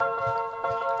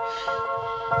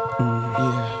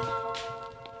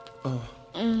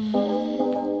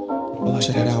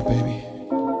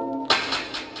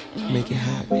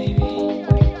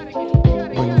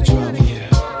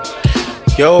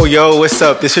Yo, what's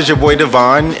up? This is your boy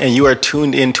Devon, and you are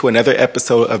tuned in to another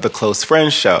episode of the Close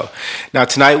Friends Show. Now,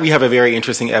 tonight we have a very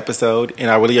interesting episode,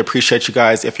 and I really appreciate you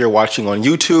guys if you're watching on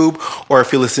YouTube or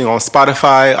if you're listening on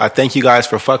Spotify. I thank you guys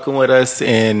for fucking with us,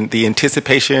 and the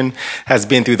anticipation has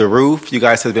been through the roof. You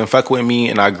guys have been fucking with me,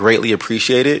 and I greatly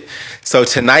appreciate it. So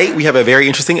tonight we have a very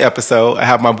interesting episode. I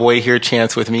have my boy here,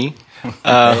 Chance, with me.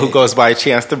 Who goes by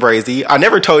Chance the Brazy. I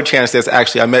never told Chance this,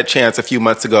 actually. I met Chance a few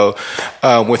months ago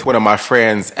with one of my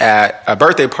friends at a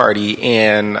birthday party,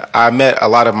 and I met a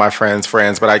lot of my friends,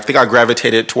 but I think I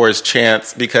gravitated towards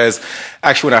Chance because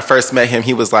actually when I first met him,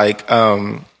 he was like, I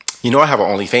have an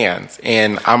OnlyFans,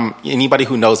 and anybody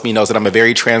who knows me knows that I'm a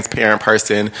very transparent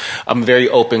person. I'm a very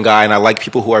open guy, and I like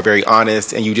people who are very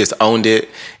honest, and you just owned it,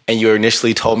 and you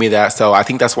initially told me that, so I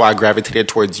think that's why I gravitated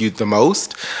towards you the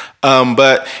most.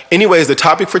 But anyways, the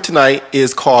topic for tonight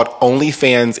is called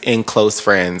OnlyFans and Close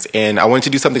Friends, and I wanted to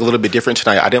do something a little bit different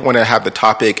tonight. I didn't want to have the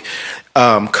topic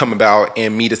come about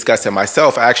and me discuss it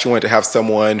myself. I actually wanted to have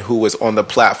someone who was on the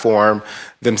platform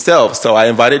themselves. So I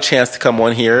invited Chance to come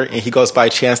on here, and he goes by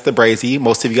Chance the Brazy.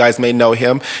 Most of you guys may know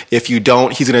him. If you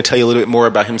don't, he's going to tell you a little bit more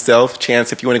about himself.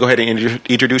 Chance, if you want to go ahead and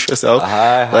introduce yourself,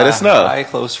 let us know. Hi,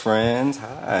 close friends.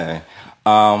 Hi.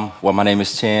 Well, my name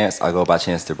is Chance. I go by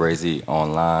Chance the Brazy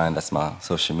online. That's my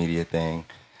social media thing.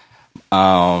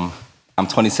 I'm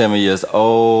 27 years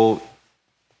old.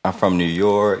 I'm from New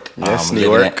York. Yes, New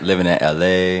York. Living in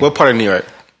LA. What part of New York?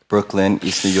 Brooklyn,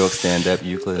 East New York, stand-up,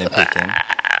 Euclid, and Picking.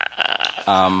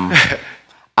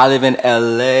 I live in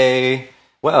LA.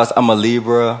 What else? I'm a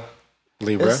Libra.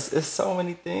 It's so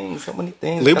many things.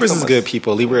 Libras is good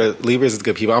people. Libras is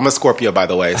good people. I'm a Scorpio, by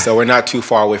the way, so we're not too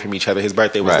far away from each other. His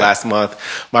birthday was last month.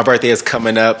 My birthday is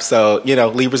coming up, so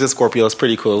Libras and Scorpios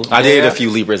pretty cool. I dated a few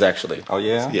Libras actually. Oh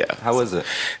yeah, yeah. How was it?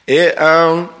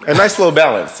 A nice little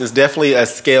balance. It's definitely a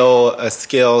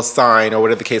scale sign or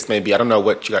whatever the case may be. I don't know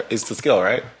what you got. It's the scale,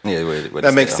 right? Yeah,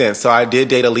 that makes sense. So I did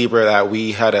date a Libra that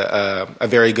we had a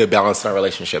very good balance in our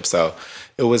relationship. So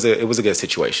it was a good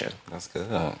situation. That's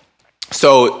good.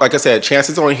 So, like I said, Chance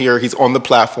is on here. He's on the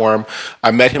platform.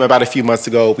 I met him about a few months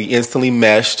ago. We instantly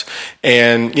meshed.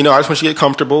 And, I just want you to get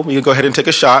comfortable. You can go ahead and take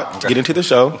a shot, get into the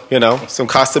show. Some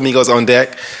Casamigos on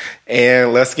deck.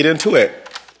 And let's get into it.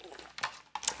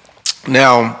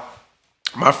 Now,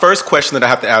 my first question that I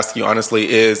have to ask you, honestly,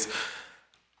 is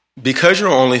because you're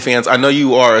on OnlyFans, I know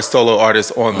you are a solo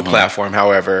artist on the platform,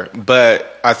 however.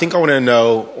 But I think I want to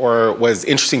know, or what's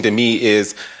interesting to me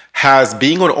is, has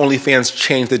being on OnlyFans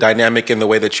changed the dynamic in the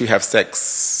way that you have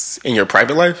sex in your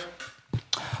private life?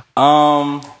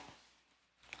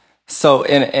 So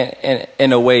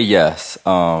in a way, yes.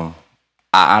 I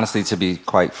honestly, to be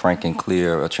quite frank and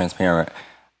clear or transparent,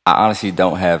 I honestly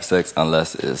don't have sex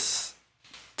unless it's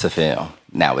to film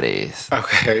nowadays.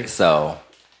 Okay. So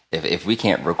if we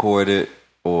can't record it,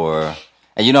 and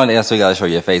that's what you gotta show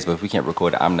your face, but if we can't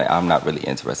record it, I'm not really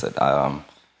interested.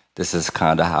 This is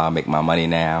kind of how I make my money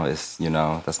now. It's,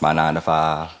 that's my 9 to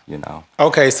 5,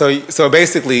 Okay, so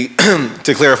basically,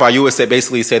 to clarify, you would say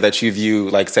that you view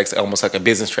like sex almost like a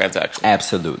business transaction.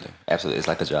 Absolutely. It's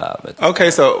like a job.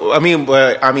 Okay, so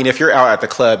if you're out at the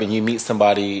club and you meet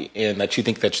somebody and that you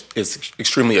think that is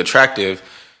extremely attractive,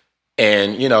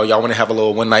 and y'all want to have a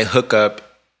little one night hookup,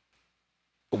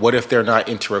 what if they're not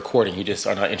into recording? You just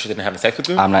are not interested in having sex with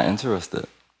them? I'm not interested.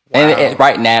 Wow. And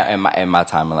right now, in my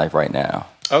time in life, right now.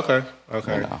 Okay.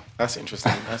 That's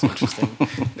interesting. That's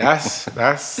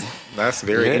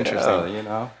very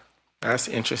interesting. That's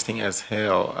interesting as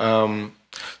hell.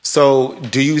 So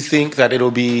do you think that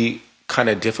it'll be kind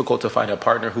of difficult to find a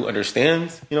partner who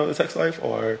understands, the sex life,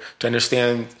 or to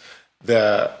understand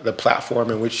the platform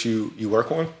in which you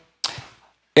work on?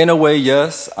 In a way,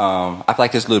 yes. I feel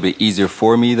like it's a little bit easier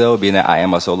for me, though, being that I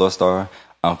am a solo star.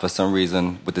 For some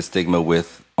reason, with the stigma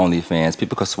with OnlyFans,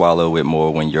 people could swallow it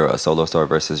more when you're a solo star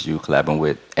versus you collabing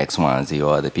with X, Y, and Z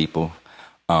or other people.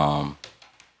 But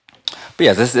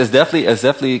yes, it's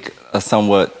definitely a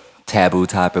somewhat taboo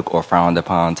topic or frowned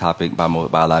upon topic by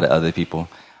a lot of other people.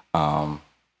 But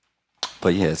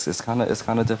yes, it's kind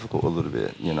of difficult a little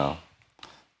bit.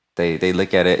 They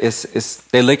look at it.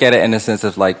 They look at it in the sense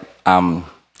of like how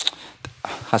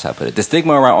should I put it? The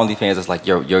stigma around OnlyFans is like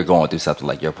you're going through something,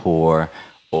 like you're poor,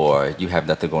 or you have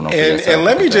nothing going on for yourself. And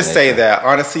let me just say that,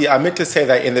 honestly, I meant to say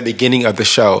that in the beginning of the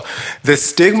show. The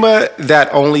stigma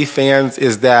that OnlyFans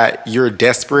is that you're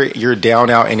desperate, you're down,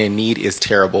 out, and in need is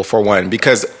terrible, for one.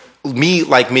 Because me,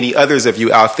 like many others of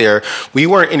you out there, we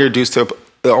weren't introduced to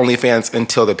the OnlyFans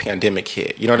until the pandemic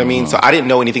hit. You know what I mean? So I didn't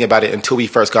know anything about it until we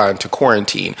first got into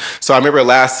quarantine. So I remember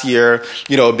last year,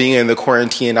 being in the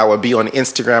quarantine, I would be on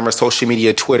Instagram or social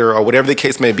media, Twitter, or whatever the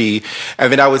case may be.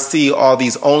 And then I would see all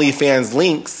these OnlyFans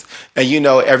links. And,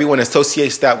 everyone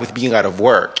associates that with being out of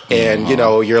work. And,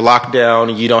 you're locked down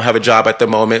and you don't have a job at the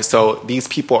moment. So these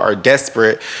people are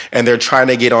desperate and they're trying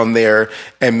to get on there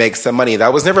and make some money.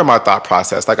 That was never my thought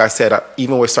process. Like I said,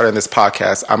 even with starting this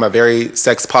podcast, I'm a very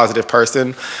sex positive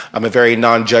person. I'm a very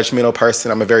non-judgmental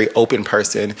person. I'm a very open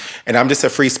person. And I'm just a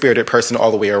free-spirited person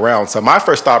all the way around. So my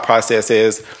first thought process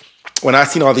is, when I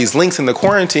seen all these links in the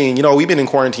quarantine, we've been in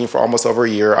quarantine for almost over a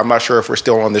year. I'm not sure if we're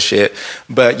still on the shit,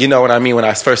 but you know what I mean? When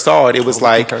I first saw it, it was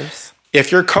like,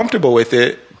 if you're comfortable with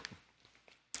it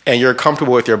and you're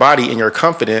comfortable with your body and you're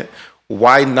confident,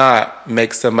 why not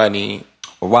make some money?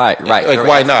 Right. Like,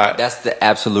 why not? That's the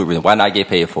absolute reason. Why not get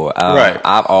paid for it? Right.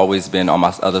 I've always been on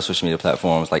my other social media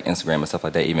platforms like Instagram and stuff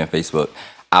like that, even Facebook.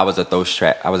 I was a thirst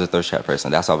trap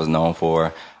person. That's what I was known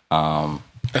for. A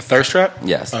thirst trap?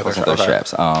 Yes, posting thirst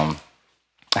traps.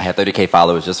 I had 30K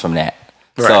followers just from that.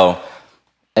 Right. So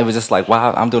it was just like,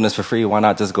 wow, I'm doing this for free. Why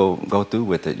not just go through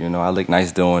with it? I look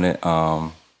nice doing it.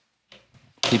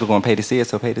 People going to pay to see it,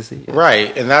 so pay to see it.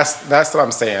 Right, and that's what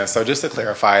I'm saying. So just to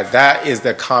clarify, that is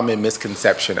the common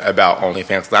misconception about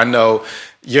OnlyFans. I know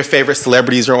your favorite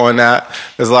celebrities are on that.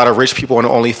 There's a lot of rich people on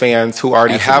OnlyFans who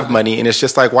already have money, and it's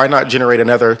just like, why not generate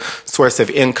another source of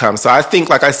income? So I think,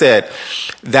 like I said,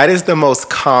 that is the most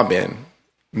common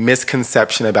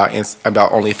misconception about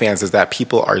OnlyFans, is that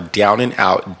people are down and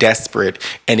out, desperate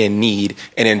and in need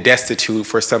and in destitute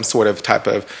for some sort of type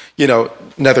of,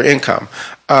 another income.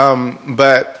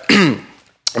 But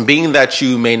being that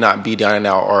you may not be down and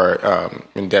out or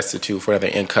in destitute for another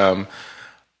income,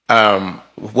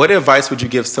 what advice would you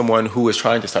give someone who is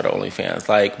trying to start OnlyFans?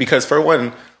 Like, because for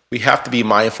one, we have to be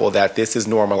mindful that this is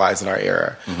normalized in our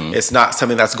era. Mm-hmm. It's not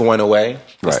something that's going away.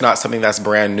 Right. It's not something that's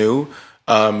brand new.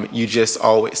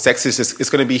 Sex is just, it's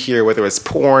going to be here, whether it's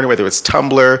porn, whether it's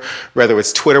Tumblr, whether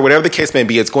it's Twitter, whatever the case may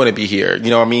be, it's going to be here.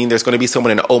 You know what I mean? There's going to be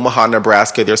someone in Omaha,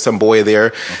 Nebraska. There's some boy there.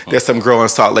 Mm-hmm. There's some girl in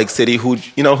Salt Lake City who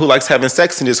likes having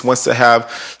sex and just wants to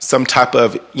have some type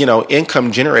of,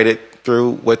 income generated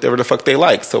through whatever the fuck they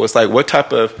like. So it's like, what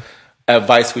type of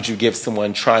advice would you give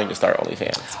someone trying to start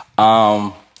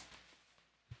OnlyFans?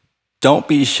 Don't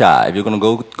be shy. If you're going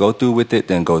to go through with it,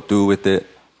 then go through with it.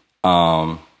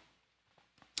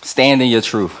 Stand in your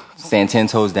truth. Stand 10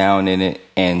 toes down in it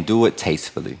and do it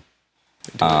tastefully.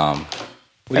 What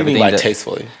do you mean by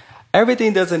tastefully?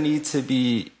 Everything doesn't need to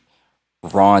be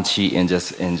raunchy and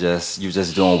just you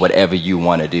just doing whatever you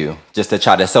want to do. Just to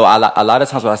try to. So a lot of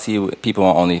times when I see people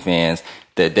on OnlyFans,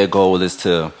 that their goal is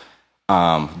to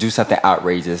do something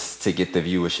outrageous to get the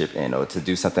viewership in, or to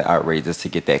do something outrageous to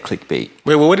get that clickbait.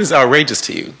 Wait, well, what is outrageous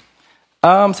to you?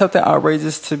 Something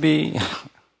outrageous to be.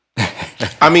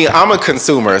 I mean, I'm a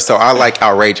consumer, so I like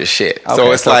outrageous shit. Okay,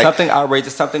 so it's like something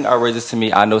outrageous to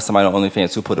me. I know somebody on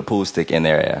OnlyFans who put a pool stick in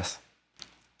their ass.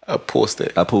 A pool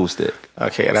stick.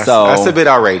 Okay, that's a bit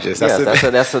outrageous.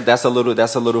 That's a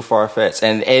little far fetched,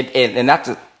 and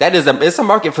it's a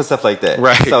market for stuff like that.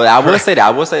 Right. So I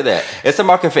will say that it's a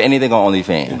market for anything on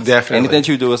OnlyFans. Definitely,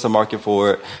 anything you do is a market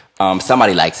for it.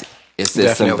 Somebody likes it. It's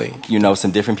definitely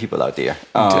some different people out there.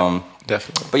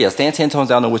 Definitely. But yeah, stand 10 tones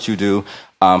down on what you do.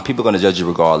 People are going to judge you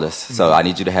regardless. Mm-hmm. So I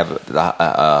need you to have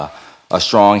a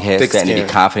strong head, and be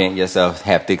confident in yourself,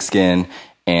 have thick skin,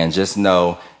 and just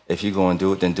know if you're going to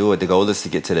do it, then do it. The goal is to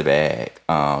get to the bag.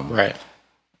 Right.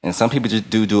 And some people just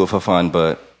do it for fun,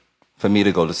 but for me,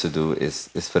 the goal is to do is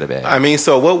for the bag. I mean,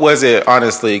 so what was it,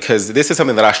 honestly, because this is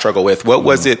something that I struggle with. What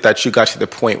was it that you got to the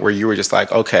point where you were just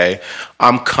like, okay,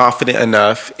 I'm confident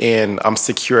enough and I'm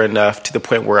secure enough to the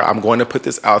point where I'm going to put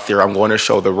this out there, I'm going to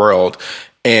show the world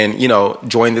and,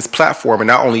 join this platform, and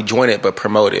not only join it, but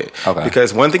promote it. Okay.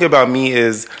 Because one thing about me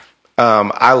is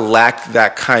I lack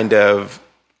that kind of,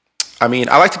 I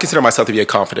like to consider myself to be a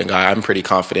confident guy. I'm pretty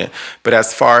confident. But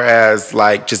as far as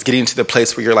like just getting to the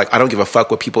place where you're like, I don't give a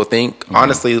fuck what people think. Mm-hmm.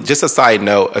 Honestly, just a side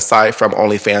note, aside from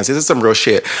OnlyFans, this is some real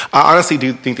shit. I honestly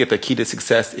do think that the key to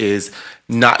success is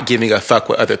not giving a fuck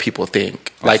what other people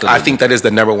think. Like, absolutely. I think that is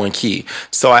the number one key.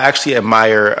 So I actually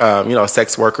admire,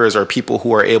 sex workers or people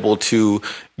who are able to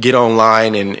get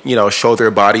online and, show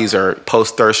their bodies or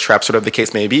post thirst traps, whatever the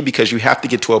case may be, because you have to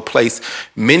get to a place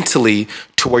mentally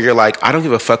to where you're like, I don't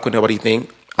give a fuck what nobody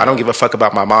think. I don't give a fuck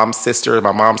about my mom's sister,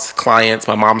 my mom's clients,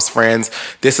 my mom's friends.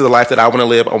 This is the life that I want to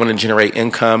live. I want to generate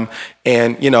income,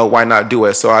 and, why not do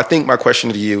it? So I think my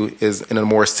question to you is, in a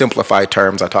more simplified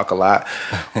terms, I talk a lot.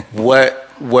 What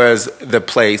was the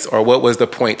place, or what was the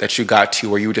point that you got to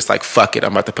where you were just like, fuck it,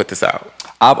 I'm about to put this out?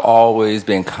 I've always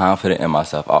been confident in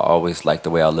myself. I always like the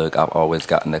way I look. I've always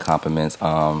gotten the compliments.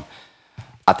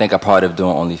 I think a part of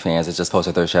doing OnlyFans is just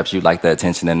posting thirst traps. You like the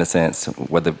attention in a sense,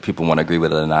 whether people want to agree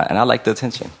with it or not. And I like the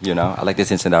attention, you know. I like the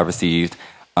attention that I received.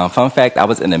 Fun fact, I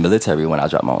was in the military when I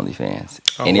dropped my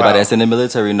OnlyFans. Anybody that's in the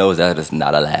military knows that is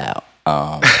not allowed.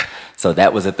 So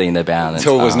that was a thing to balance.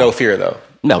 So it was no fear, though?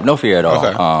 No fear at all.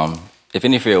 Okay. If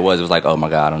any fear it was like, oh, my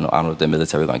God, I don't know if the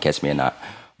military was going to catch me or not.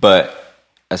 But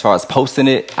as far as posting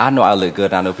it, I know I look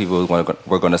good. I know people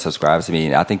were going to subscribe to me.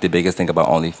 And I think the biggest thing about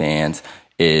OnlyFans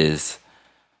is,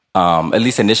 at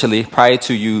least initially, prior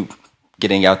to you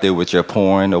getting out there with your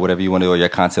porn or whatever you want to do, or your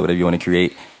content, whatever you want to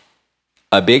create,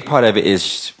 a big part of it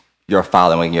is your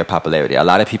following, your popularity. A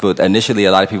lot of people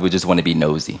just want to be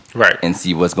nosy, right, and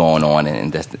see what's going on,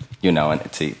 and that's, you know,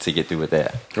 and to get through with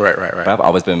that. Right. But I've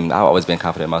always been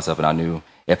confident in myself, and I knew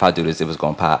if I do this, it was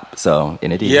going to pop. So,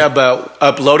 and it did. Yeah, but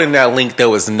uploading that link, there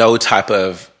was no type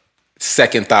of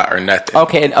second thought or nothing.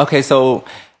 Okay. So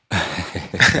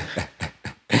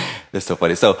that's so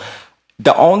funny. So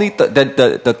the only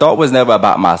the thought was never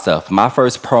about myself. My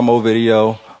first promo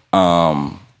video,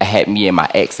 had me and my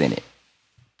ex in it.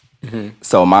 Mm-hmm.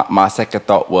 So my second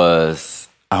thought was,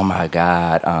 oh my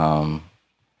God,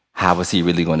 how was he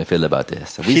really going to feel about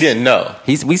this? So he didn't know.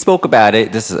 We spoke about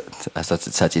it. This is such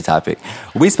a touchy topic.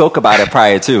 We spoke about it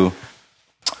prior to,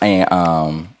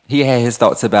 and he had his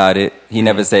thoughts about it. He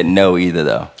never said no either,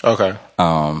 though. Okay.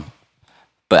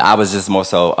 But I was just more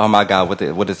so, oh my God,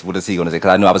 what is he going to say?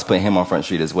 Because I knew I was putting him on Front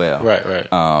Street as well.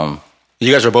 Right.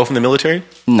 You guys were both in the military?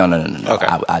 No. Okay.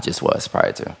 I just was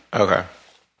prior to.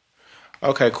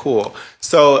 Okay, cool.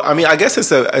 So, I mean, I guess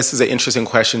this is an interesting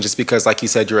question just because, like you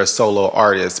said, you're a solo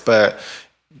artist, but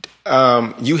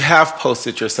you have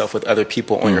posted yourself with other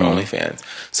people on your OnlyFans.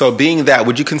 So being that,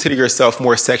 would you consider yourself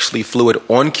more sexually fluid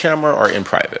on camera or in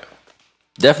private?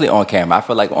 Definitely on camera. I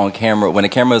feel like on camera, when the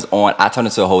camera is on, I turn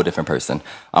into a whole different person.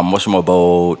 I'm much more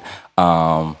bold.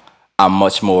 I'm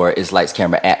much more, it's lights,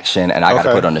 camera, action, and I got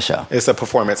to put on the show. It's a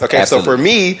performance. Okay, Absolutely. So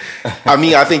for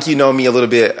me, I think you know me a little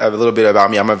bit about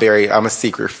me. I'm a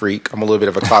secret freak. I'm a little bit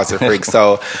of a closet freak.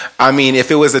 So, I mean, if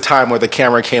it was a time where the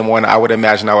camera came on, I would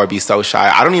imagine I would be so shy.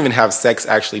 I don't even have sex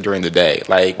actually during the day.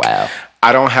 Like, wow.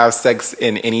 I don't have sex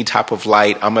in any type of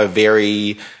light. I'm a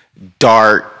very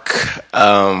dark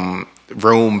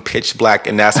room, pitch black,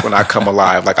 and that's when I come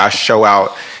alive. Like, I show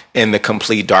out in the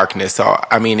complete darkness. So,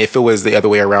 I mean, if it was the other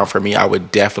way around for me, I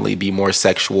would definitely be more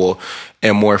sexual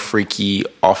and more freaky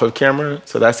off of camera.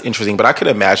 So that's interesting. But I could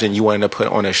imagine you wanting to put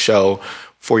on a show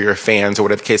for your fans or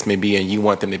whatever the case may be, and you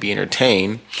want them to be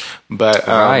entertained. But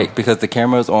right, because the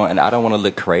camera's on, and I don't want to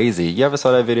look crazy. You ever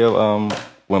saw that video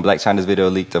when Blac Chyna's video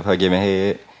leaked of her giving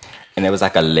head, and it was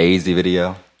like a lazy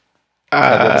video?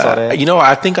 Have you ever saw that? You know,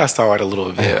 I think I saw it a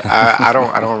little bit. I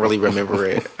don't really remember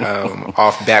it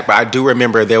off back, but I do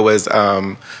remember there was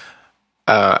a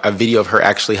video of her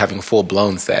actually having full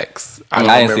blown sex.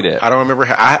 I didn't see that. I don't remember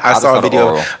her. I saw a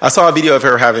video. I saw a video of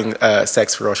her having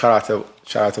sex for real. Shout out to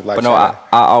Blac Chyna. But no, I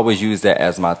always use that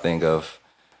as my thing of,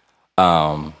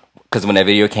 because when that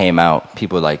video came out,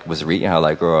 people like was reading her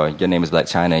like, girl, your name is Blac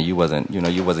Chyna, and you wasn't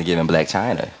giving Blac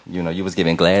Chyna. You know, you was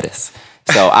giving Gladys.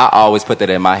 So I always put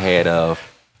that in my head of,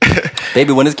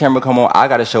 baby, when this camera come on, I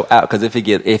gotta show out, because if it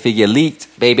get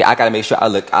leaked, baby, I gotta make sure I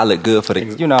look good for the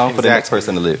for the next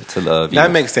person to love. That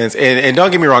makes sense. And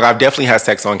don't get me wrong, I've definitely had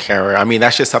sex on camera. I mean,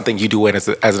 that's just something you do as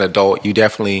an adult. You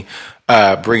definitely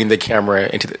bring the camera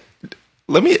into the.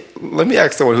 Let me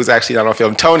ask someone who's actually not on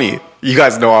film. Tony, you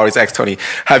guys know I always ask Tony.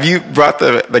 Have you brought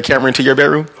the camera into your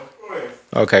bedroom?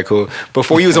 Okay, cool.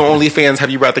 Before you was on OnlyFans, have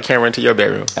you brought the camera into your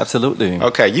bedroom? Absolutely.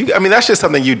 Okay, I mean, that's just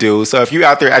something you do. So if you're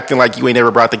out there acting like you ain't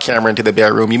never brought the camera into the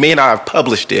bedroom, you may not have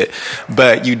published it,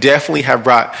 but you definitely have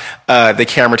brought the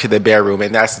camera to the bedroom,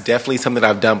 and that's definitely something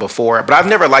I've done before. But I've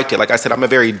never liked it. Like I said, I'm a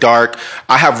very dark.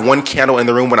 I have one candle in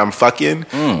the room when I'm fucking,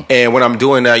 and when I'm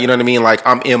doing that, you know what I mean? Like,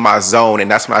 I'm in my zone,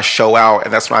 and that's when I show out,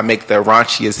 and that's when I make the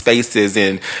raunchiest faces,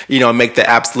 and make the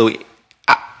absolute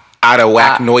out of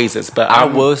whack noises. But I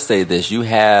will say this: you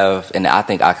have, and I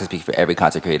think I can speak for every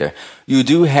content creator, you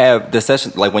do have the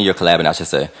session, like when you're collabing, I should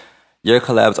say, your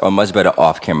collabs are much better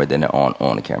off camera than they're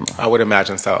on the camera. I would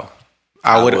imagine so.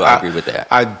 I agree with that.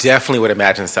 I definitely would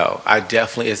imagine so.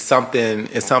 It's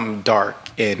something dark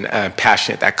and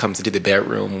passionate that comes into the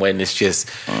bedroom when it's just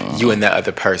you and that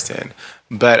other person.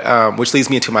 But which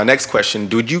leads me into my next question: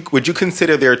 would you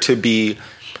consider there to be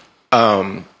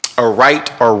a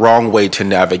right or wrong way to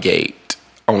navigate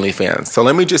OnlyFans? So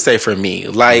let me just say, for me,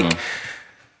 like,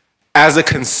 as a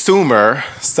consumer,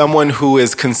 someone who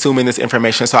is consuming this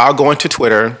information, so I'll go into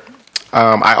Twitter,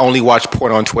 I only watch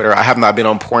porn on Twitter. I have not been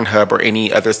on Pornhub or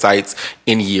any other sites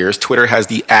in years. Twitter has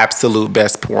the absolute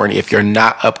best porn. If you're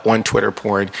not up on Twitter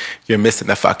porn, you're missing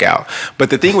the fuck out. But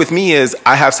the thing with me is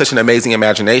I have such an amazing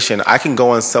imagination. I can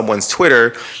go on someone's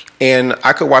Twitter and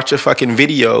I could watch a fucking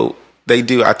video. They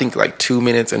do, I think, like 2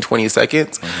 minutes and 20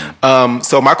 seconds.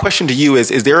 So my question to you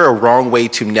is there a wrong way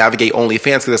to navigate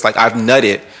OnlyFans? Because it's like I've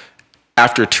nutted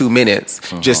after 2 minutes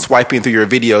just swiping through your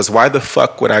videos. Why the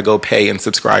fuck would I go pay and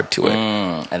subscribe to it?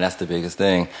 And that's the biggest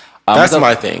thing. That's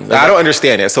my thing. I don't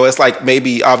understand it. So it's like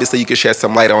maybe obviously you could shed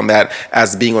some light on that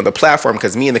as being on the platform,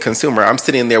 because me and the consumer, I'm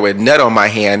sitting there with nut on my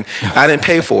hand. I didn't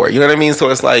pay for it. You know what I mean? So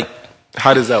it's like,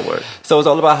 how does that work? So it's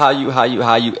all about how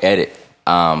you edit.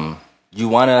 You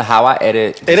wanna how I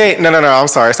edit? It ain't. No. I'm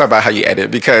sorry. It's not about how you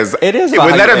edit, because it is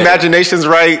when that imagination's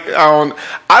right. I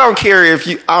don't care if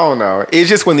you. I don't know. It's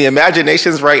just when the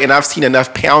imagination's right, and I've seen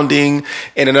enough pounding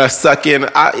and enough sucking.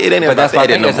 It ain't. But that's about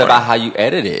the edit. It's about how you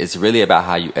edit it. It's really about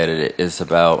how you edit it. It's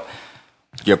about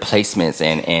your placements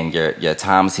and your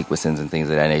time sequences and things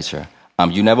of that nature.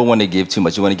 You never want to give too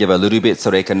much. You want to give a little bit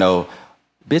so they can know.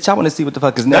 Bitch, I want to see what the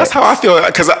fuck is next. That's how I feel,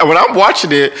 because when I'm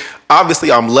watching it,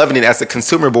 obviously I'm loving it as a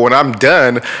consumer, but when I'm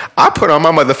done, I put on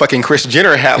my motherfucking Kris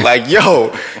Jenner hat like,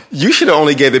 yo, you should have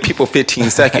only gave the people 15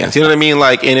 seconds. You know what I mean?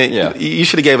 Like, you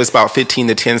should have gave us about 15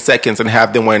 to 10 seconds and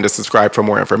have them wanting to subscribe for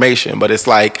more information. But it's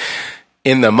like,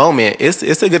 in the moment, it's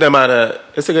a good amount of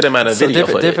video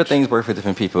footage. Different things work for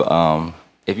different people.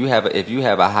 If you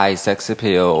have a high sex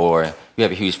appeal or you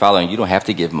have a huge following, you don't have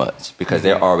to give much, because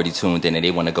they're already tuned in and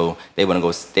they want to go. They're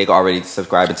already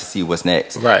subscribing to see what's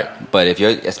next. Right. But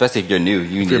especially if you're new,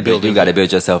 you got to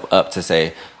build yourself up to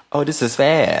say, oh, this is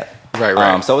fab.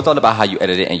 Right. So it's all about how you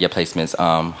edit it and your placements.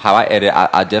 How I edit,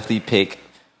 I definitely pick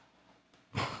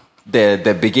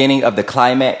the beginning of the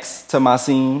climax to my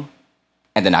scene,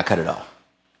 and then I cut it off,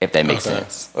 if that makes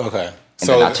sense. Okay. And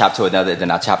then I chop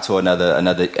to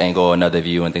another angle, another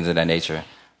view, and things of that nature.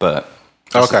 But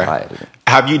okay.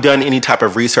 Have you done any type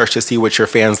of research to see what your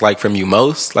fans like from you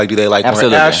most? Like, do they like more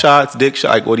ass shots, dick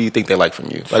shots? Like, what do you think they like from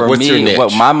you? Like, for what's me, your niche?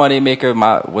 what my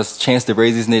moneymaker, what's Chance the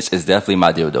Brazy's niche is definitely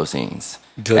my dildo scenes.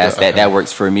 That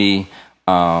works for me.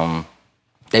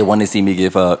 They want to see me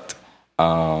get fucked.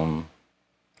 But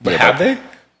have they?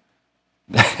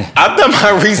 I've done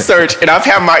my research, and I've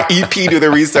had my EP do the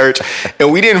research,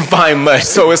 and we didn't find much.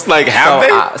 So it's like, have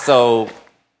they? So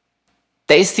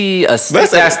they see a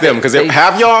snippet. Let's ask them, because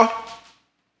have y'all?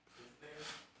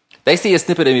 They see a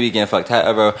snippet of me getting fucked.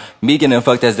 However, me getting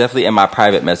fucked, that's definitely in my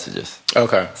private messages.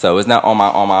 Okay. So it's not on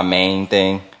my main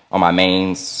thing, on my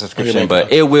main subscription,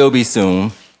 but it will be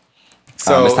soon.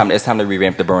 So it's time to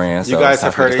revamp the brand. You guys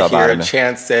have heard it here.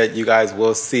 Chance said you guys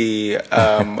will see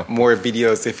more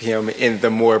videos of him in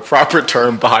the more proper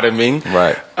term, bottoming.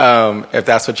 Right. If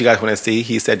that's what you guys want to see,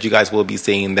 he said you guys will be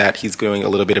seeing that. He's doing a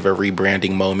little bit of a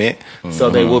rebranding moment,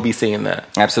 so they will be seeing that.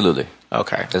 Absolutely.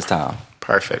 Okay. It's time.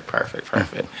 Perfect.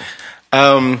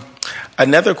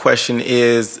 Another question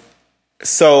is,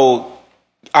 so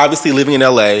obviously living in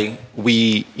LA,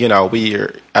 we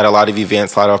are at a lot of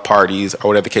events, a lot of parties, or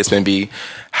whatever the case may be.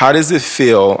 How does it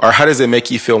feel, or how does it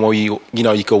make you feel when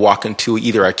you could walk into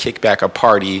either a kickback, a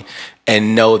party,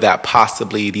 and know that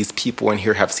possibly these people in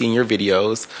here have seen your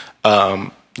videos,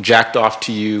 jacked off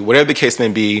to you, whatever the case may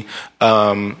be,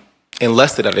 and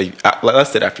lusted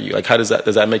after you? Like, how does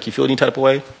that make you feel any type of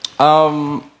way?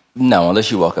 No, unless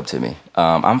you walk up to me.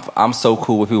 I'm so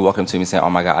cool with people walking up to me saying, "Oh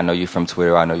my God, I know you from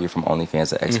Twitter. I know you from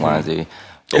OnlyFans or X, Y, and Z."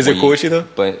 Is it cool with you though?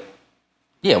 But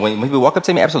yeah, when people walk up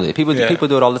to me, absolutely. People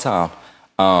do it all the time.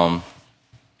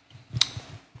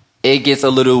 It gets a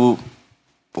little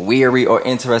weary or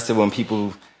interested when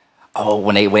people,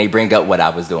 when they bring up what I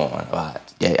was doing.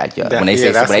 When they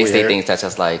say things such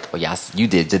as like, "Oh yes, you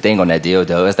did the thing on that deal,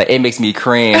 though." It's like, it makes me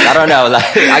cringe. I don't know.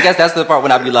 Like, I guess that's the part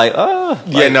when I be like, "Oh."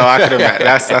 Yeah, no, I could imagine.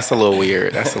 That's a little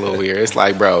weird. It's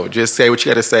like, bro, just say what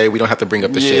you got to say. We don't have to bring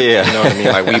up the shit. You know what I mean?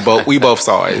 Like, we both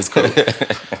saw it. It's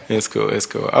cool. It's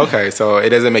cool. Okay, so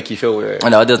it doesn't make you feel weird.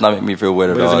 No, it does not make me feel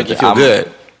weird at all. Does it make you feel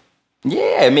good?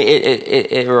 Yeah, I mean,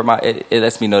 it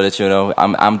lets me know that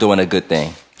I'm doing a good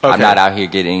thing. Okay. I'm not out here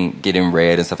getting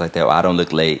red and stuff like that. I don't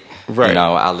look late. Right.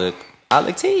 I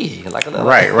look tea like a little.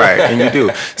 Right, and you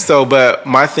do. So, but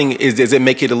my thing is, does it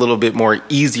make it a little bit more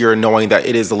easier knowing that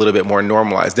it is a little bit more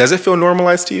normalized? Does it feel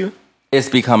normalized to you? It's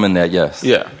becoming that, yes.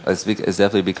 Yeah. It's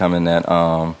definitely becoming that.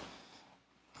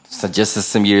 So just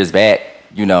some years back,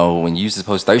 when you used to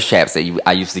post thirst traps,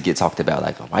 I used to get talked about,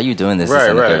 like, why are you doing this?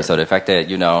 Right. So the fact that,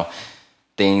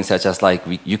 things such as like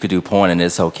you could do porn and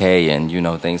it's okay, and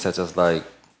things such as like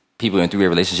people in three-way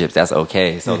relationships, that's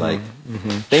okay. So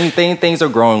Things are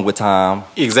growing with time.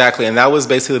 Exactly, and that was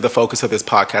basically the focus of this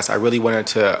podcast. I really wanted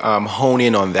to hone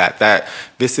in on that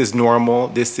this is normal.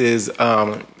 This is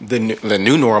the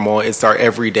new normal. It's our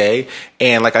everyday.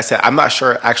 And like I said, I'm not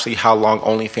sure actually how long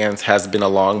OnlyFans has been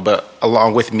along, but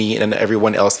along with me and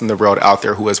everyone else in the world out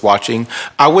there who is watching,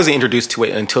 I wasn't introduced to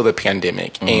it until the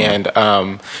pandemic. And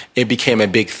it became a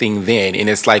big thing then. And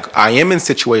it's like I am in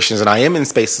situations and I am in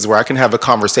spaces where I can have a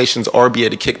conversations or be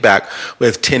able to kick back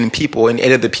with 10 people, and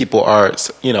 8 of the people are,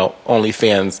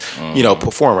 OnlyFans,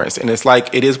 performers. And it's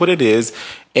like, it is what it is.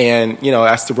 And,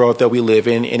 that's the world that we live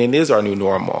in, and it is our new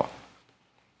normal.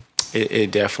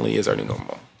 It definitely is our new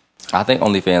normal. I think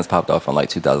OnlyFans popped off in like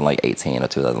 2018 or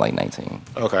 2019.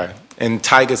 Okay. And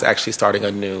Tyga's actually starting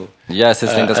a new... Yes,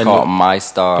 his thing is called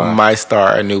MyStar.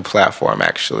 MyStar, a new platform,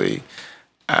 actually.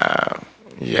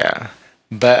 Yeah.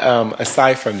 But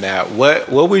aside from that,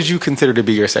 what would you consider to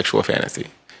be your sexual fantasy?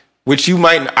 Which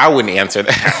I wouldn't answer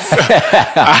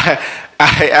that.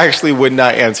 I actually would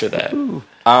not answer that.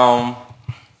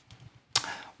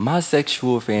 My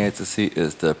sexual fantasy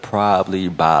is to probably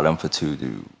bottom for 2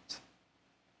 dudes.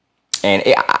 And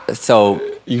so...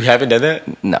 You haven't done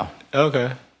that? No.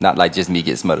 Okay. Not like just me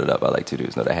get smothered up by like 2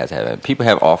 dudes. No, that has happened. People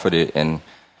have offered it, and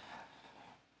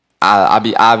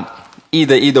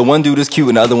either one dude is cute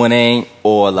and the other one ain't,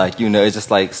 or like, it's just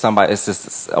like somebody, it's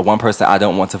just one person I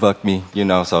don't want to fuck me,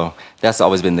 so that's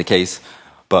always been the case.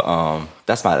 But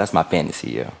that's my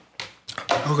fantasy, yeah.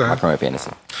 Okay. My current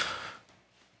fantasy.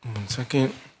 1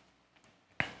 second.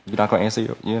 You're not gonna answer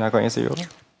your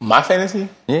My fantasy?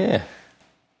 Yeah.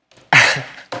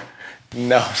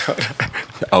 No.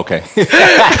 Okay.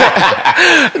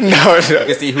 No. You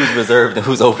can see who's reserved and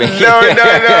who's open. No.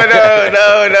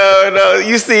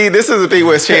 You see, this is the thing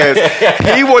with Chance.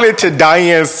 He wanted to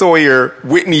Diane Sawyer,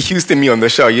 Whitney Houston me on the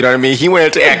show. You know what I mean? He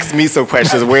wanted to ask me some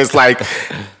questions where it's like,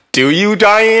 do you,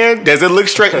 Diane? Does it look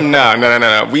straight?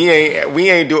 No. We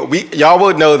ain't do it. Y'all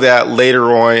will know that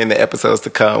later on in the episodes to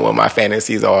come what my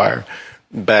fantasies are.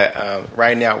 But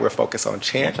right now we're focused on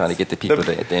Chance. I'm trying to get the people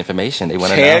the information they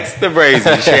want to know. Chance the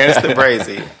Brazy.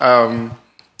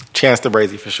 Chance the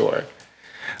Brazy for sure.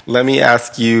 Let me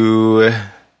ask you,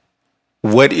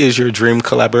 what is your dream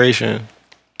collaboration?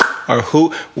 Or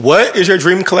what is your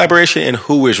dream collaboration, and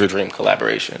who is your dream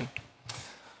collaboration?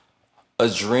 A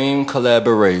dream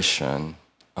collaboration.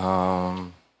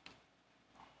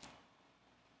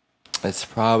 It's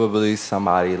probably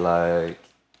somebody like...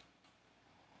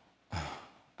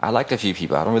 I like a few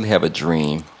people. I don't really have a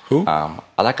dream. Who? I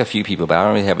like a few people, but I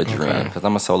don't really have a dream because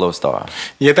I'm a solo star.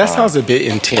 Yeah, that sounds a bit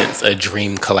intense. A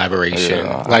dream collaboration.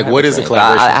 Yeah, like, what is a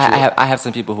collaboration? I have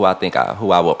some people who I think who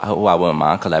I wouldn't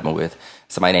mind collabing with.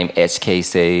 Somebody named HK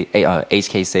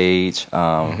Sage.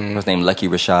 First name Lucky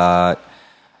Rashad.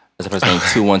 There's a person named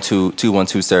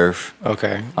 212 Surf.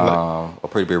 Okay. Or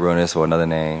Pretty Big Realness or another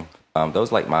name.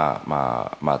 Those like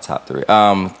my top 3.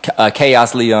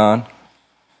 Chaos Leon.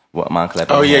 What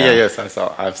collabing? Oh yes,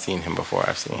 I've seen him before.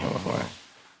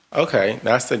 Okay,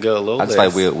 that's a good little list. I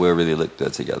just like we'll really look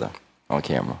good together on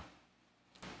camera.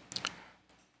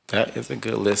 That is a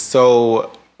good list.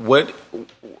 So what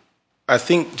I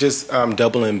think, just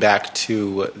doubling back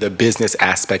to the business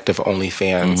aspect of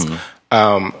OnlyFans,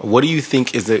 what do you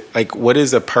think what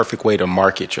is a perfect way to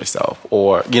market yourself,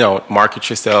 or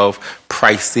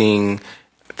pricing,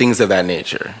 things of that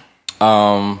nature?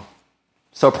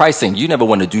 So pricing, you never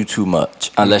want to do too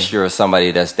much unless you're somebody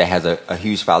that has a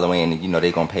huge following and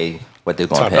they're gonna pay what they're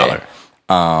gonna pay.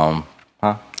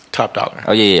 Top dollar.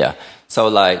 Oh yeah. So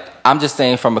like, I'm just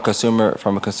saying from a consumer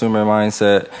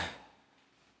mindset,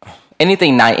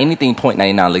 anything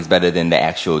 $0.99 looks better than the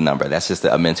actual number. That's just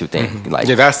a mental thing. Like,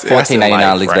 that's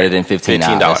 $14.99 looks better than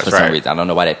 $15 for some right. reason. I don't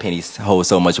know why that penny holds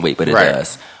so much weight, but it right.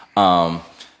 does.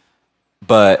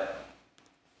 But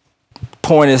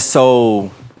porn is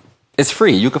it's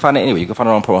free. You can find it anywhere. You can find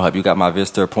it on Pornhub. You got My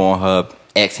Vista, Pornhub,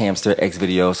 X Hamster, X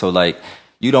Video. So like,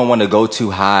 you don't want to go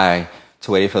too high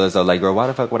to where they feel as though like, girl, why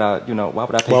the fuck would I? Why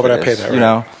would I pay? Why would I pay that?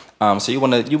 Right? So you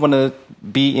wanna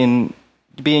be in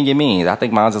your means. I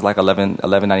think mine's is like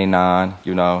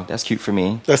 $11.99. That's cute for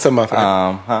me. That's a month.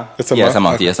 Huh? It's a month. It's a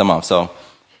month. Okay. Yeah, it's a month. So,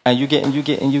 and you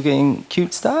getting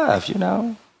cute stuff.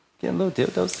 Getting little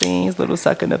dildo scenes, little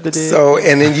sucking up the dick. So,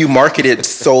 and then you market it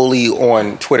solely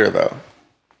on Twitter, though.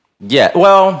 Yeah,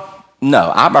 well,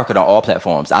 no, I market on all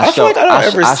platforms. I feel like I don't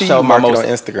ever see you market on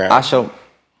Instagram.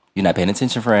 You're not paying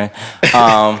attention, friend.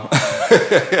 I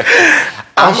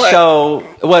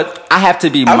have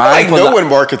to be mindful. Like no one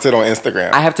markets it on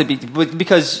Instagram. I have to be,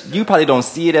 because you probably don't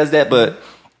see it as that, but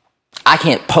I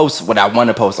can't post what I want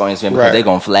to post on Instagram because they're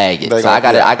gonna flag it.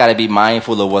 I gotta be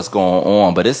mindful of what's going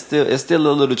on. But it's still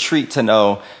a little treat to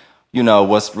know,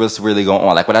 what's really going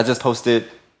on. Like what I just posted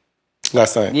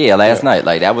last night. Yeah, last night.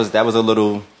 Like that was a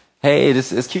little. Hey,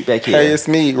 this is cute back here. Hey, it's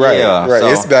me. Right, yeah, right. So,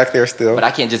 it's back there still. But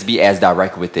I can't just be as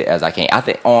direct with it as I can. I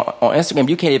think on Instagram,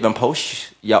 you can't even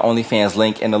post your OnlyFans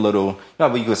link in a little,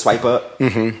 where you can swipe up?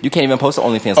 Mm-hmm. You can't even post the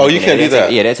OnlyFans link. Oh, you can't do that?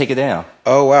 They'll take it down.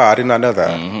 Oh, wow. I did not know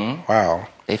that. Mm-hmm. Wow.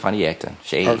 They funny acting.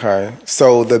 Shade. Okay.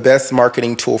 So the best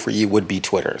marketing tool for you would be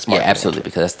Twitter. Yeah, absolutely.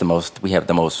 Because that's we have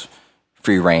the most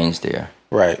free range there.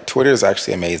 Right. Twitter is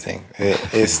actually amazing.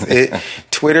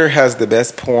 Twitter has the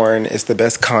best porn. It's the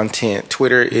best content.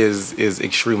 Twitter is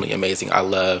extremely amazing. I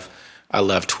love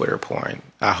Twitter porn.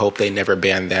 I hope they never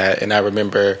ban that. And I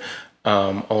remember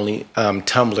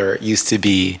Tumblr used to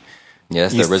be. Yeah,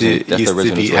 that's the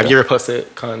original. Have you ever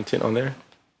posted content on there?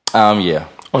 Yeah.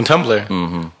 On Tumblr?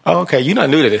 Mm-hmm. Oh, okay. You're not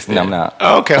new to this, then. No, I'm not.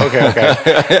 Oh, okay.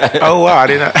 Oh, wow. I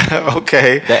didn't.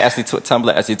 Okay. That actually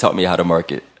Tumblr actually taught me how to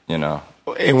market. In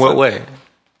what way?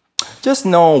 Just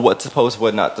knowing what to post,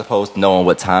 what not to post, knowing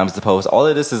what times to post. All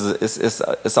of this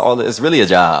it's really a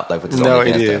job. Like with this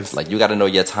OnlyFans stuff. Like you got to know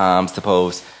your times to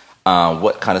post,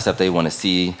 what kind of stuff they want to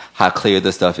see, how clear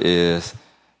the stuff is.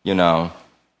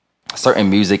 Certain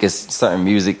music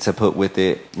to put with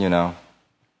it. But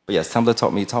yes, Tumblr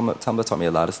taught me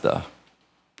a lot of stuff.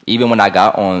 Even when I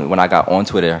got on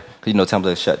Twitter, because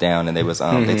Tumblr shut down and they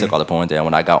took all the porn down.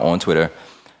 When I got on Twitter,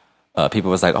 people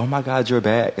was like, "Oh my God, you're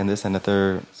back," and this and the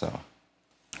third. So,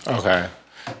 okay,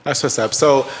 that's what's up.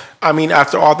 So, I mean,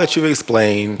 after all that you've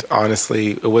explained,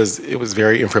 honestly, it was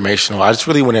very informational. I just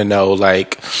really want to know,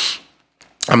 like,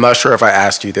 I'm not sure if I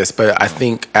asked you this, but I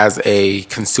think as a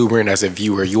consumer and as a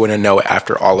viewer, you want to know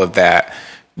after all of that,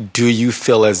 do you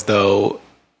feel as though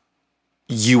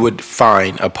you would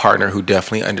find a partner who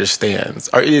definitely understands?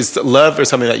 Or is love or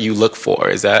something that you look for?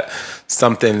 Is that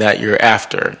something that you're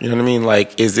after? You know what I mean?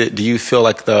 Like, do you feel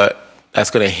like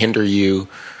that's going to hinder you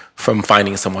from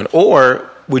finding someone? Or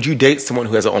would you date someone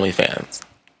who has an OnlyFans?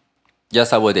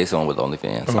 Yes, I would date someone with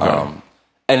OnlyFans. Okay.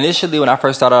 Initially, when I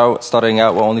first starting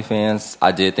out with OnlyFans,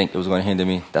 I did think it was going to hinder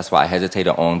me. That's why I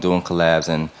hesitated on doing collabs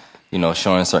and,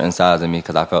 showing certain sides of me,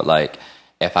 because I felt like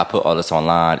if I put all this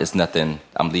online, it's nothing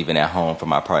I'm leaving at home for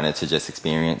my partner to just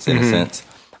experience in a sense.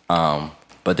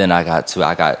 But then I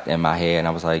got in my head and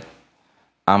I was like,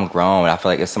 I'm grown. I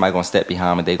feel like if somebody gonna step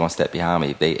behind me, they gonna step behind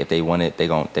me. If they want it, they're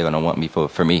gonna want me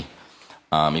for me.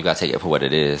 You gotta take it for what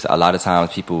it is. A lot of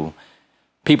times people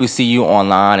see you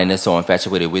online and they're so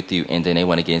infatuated with you, and then they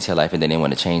want to get into your life and then they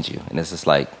want to change you. And it's just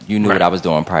like, you knew what I was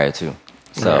doing prior to.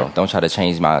 So don't try to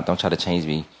change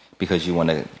me because you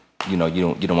want to. You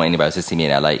don't want anybody to see me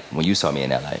in that light when you saw me in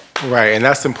that light. Right, and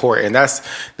that's important.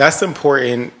 That's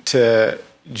important to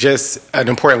just an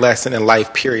important lesson in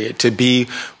life, period. To be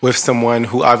with someone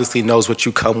who obviously knows what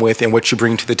you come with and what you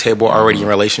bring to the table already in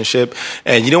relationship.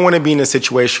 And you don't want to be in a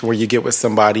situation where you get with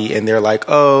somebody and they're like,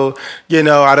 oh, I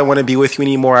don't want to be with you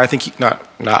anymore. I think I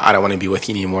don't want to be with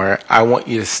you anymore. I want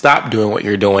you to stop doing what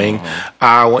you're doing.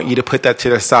 I want you to put that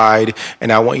to the side,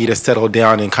 and I want you to settle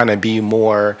down and kind of be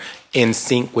more in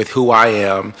sync with who I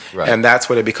am. Right. And that's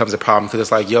when it becomes a problem, because it's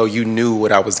like, you knew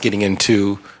what I was getting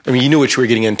into. I mean, you knew what you were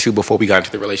getting into before we got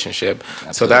into the relationship.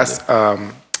 Absolutely.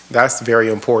 So that's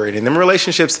very important. And then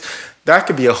relationships, that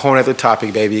could be a whole other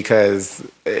topic, baby, because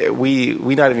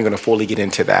we're not even going to fully get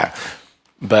into that.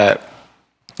 But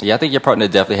yeah, I think your partner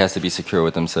definitely has to be secure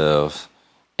with themselves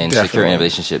and secure in a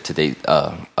relationship to date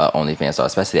OnlyFans, so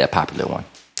especially a popular one.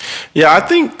 Yeah, I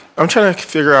think I'm trying to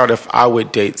figure out if I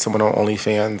would date someone on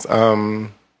OnlyFans.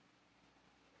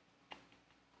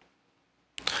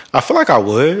 I feel like I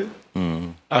would.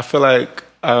 I feel like,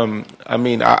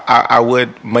 I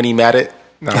would money mat.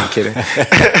 No, I'm kidding.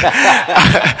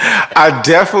 I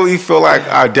definitely feel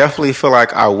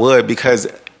like I would, because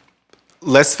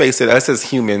let's face it, us as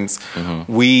humans,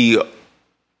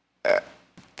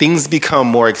 things become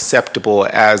more acceptable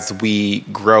as we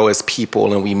grow as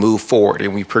people and we move forward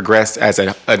and we progress as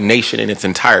a nation in its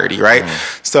entirety, right?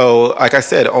 So, like I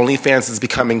said, OnlyFans is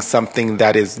becoming something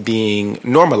that is being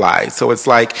normalized. So it's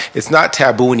like, it's not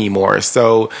taboo anymore.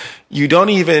 So you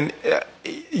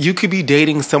could be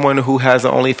dating someone who has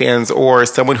an OnlyFans or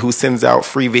someone who sends out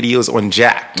free videos on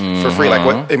Jack for free. Like,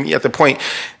 what? I mean, at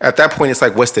that point, it's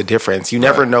like, what's the difference? You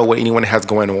never know what anyone has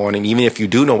going on. And even if you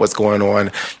do know what's going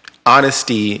on,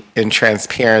 honesty and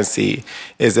transparency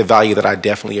is a value that I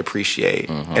definitely appreciate.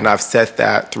 And I've said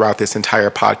that throughout this entire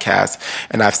podcast,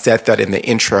 and I've said that in the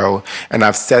intro, and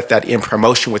I've said that in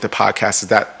promotion with the podcast, is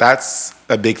that's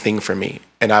a big thing for me.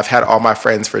 And I've had all my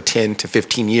friends for 10 to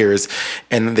 15 years,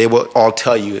 and they will all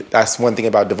tell you that's one thing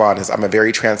about Devon is I'm a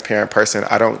very transparent person.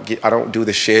 I don't do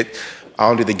the shit. I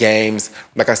don't do the games.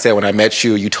 Like I said, when I met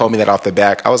you, you told me that off the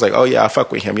back. I was like, oh yeah, I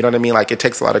fuck with him. You know what I mean? Like, it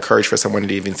takes a lot of courage for someone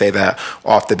to even say that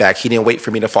off the back. He didn't wait for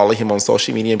me to follow him on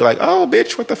social media and be like, oh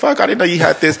bitch, what the fuck? I didn't know you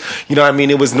had this. You know what I mean?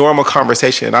 It was normal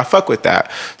conversation, and I fuck with that.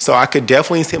 So I could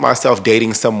definitely see myself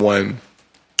dating someone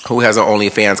who has an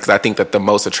OnlyFans, because I think that the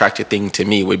most attractive thing to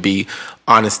me would be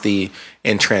honesty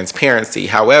and transparency.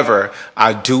 However,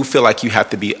 I do feel like you have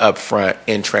to be upfront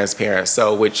and transparent.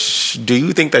 So, do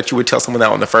you think that you would tell someone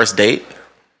that on the first date?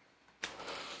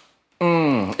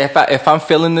 If I'm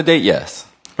feeling the date, yes.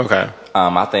 Okay.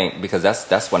 I think because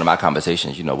that's one of my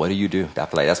conversations. You know, what do you do? I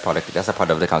feel like that's a part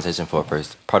of the conversation for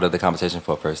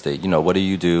a first date. You know, what do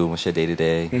you do? What's your day to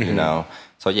day? You know.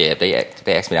 So yeah, if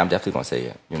they ask me, I'm definitely gonna say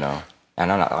it. You know. And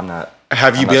I'm not.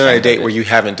 Have you been on a date where you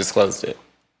haven't disclosed it?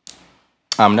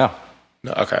 No.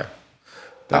 No. Okay.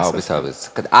 I always tell this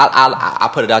because I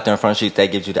put it out there in front of you.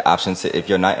 That gives you the option to, if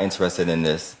you're not interested in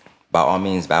this, by all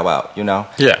means, bow out. You know.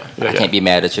 Yeah. I can't be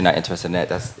mad that you're not interested in that.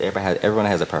 That's everyone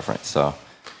has a preference. So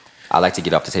I like to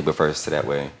get off the table first, so that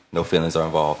way no feelings are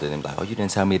involved. And then like, oh, you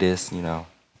didn't tell me this. You know.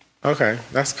 Okay,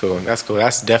 that's cool.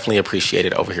 That's definitely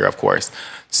appreciated over here, of course.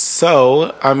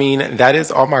 So, I mean, that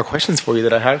is all my questions for you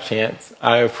that I have, Chance.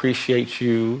 I appreciate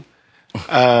you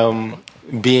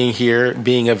being here,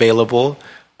 being available.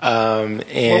 And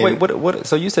wait, what?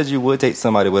 So you said you would date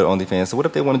somebody with OnlyFans. So what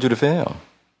if they wanted you to film?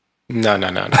 No. No.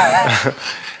 I'm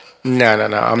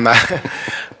not.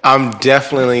 I'm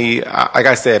definitely, like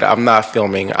I said, I'm not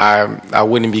filming. I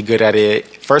wouldn't be good at it.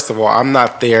 First of all, I'm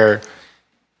not there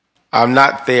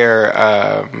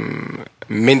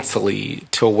mentally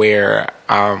to where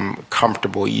I'm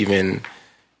comfortable even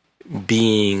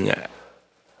being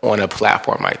on a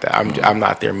platform like that. I'm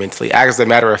not there mentally. As a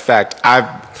matter of fact,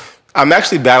 I'm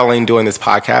actually battling doing this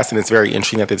podcast, and it's very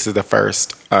interesting that this is the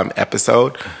first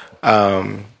episode,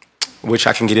 which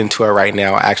I can get into it right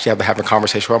now. I actually have to have a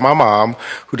conversation with my mom,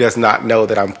 who does not know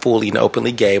that I'm fully and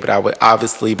openly gay, but I would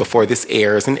obviously, before this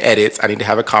airs and edits, I need to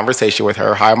have a conversation with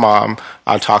her. Hi, Mom.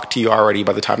 I'll talk to you already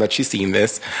by the time that she's seen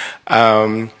this.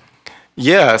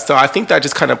 Yeah, so I think that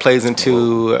just kind of plays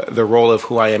into the role of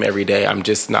who I am every day.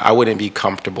 I wouldn't be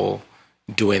comfortable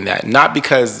doing that. Not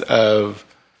because of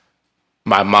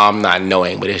my mom not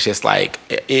knowing, but it's just like,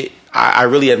 I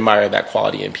really admire that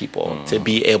quality in people, to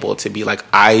be able to be like,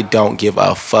 I don't give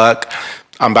a fuck.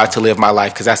 I'm about to live my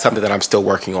life, because that's something that I'm still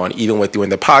working on, even with doing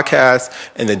the podcast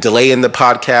and the delay in the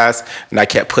podcast. And I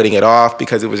kept putting it off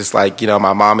because it was just like, you know,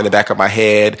 my mom in the back of my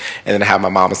head. And then I have my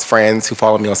mom's friends who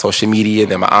follow me on social media.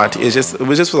 And then my aunt. It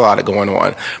was just a lot of going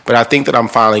on. But I think that I'm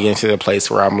finally getting to the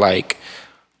place where I'm like,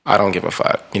 I don't give a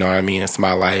fuck. You know what I mean? It's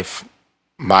my life,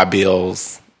 my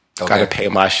bills, got to pay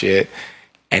my shit.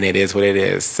 And it is what it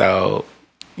is. So,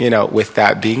 you know, with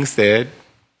that being said,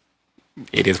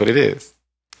 it is what it is.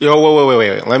 Yo,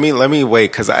 wait. Let me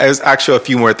wait, because there's actually a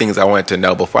few more things I wanted to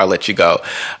know before I let you go.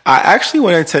 I actually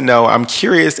wanted to know, I'm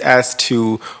curious as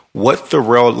to what the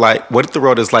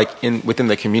world is like within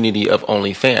the community of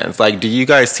OnlyFans. Like, do you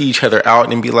guys see each other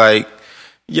out and be like,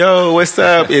 yo, what's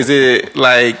up? Is it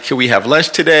like, can we have lunch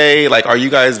today? Like, are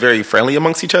you guys very friendly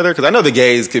amongst each other? Because I know the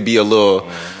gays could be a little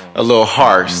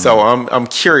harsh. So I'm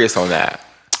curious on that.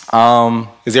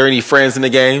 Is there any friends in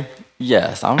the game?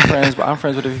 Yes, I'm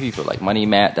friends with a few people. Like Money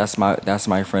Matt, that's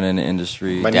my friend in the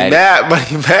industry. Money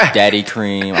Matt. Daddy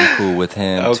Cream, I'm cool with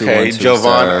him. Okay,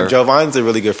 Jovan's a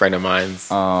really good friend of mine.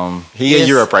 He in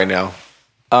Europe right now.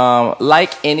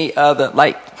 Like any other,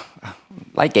 like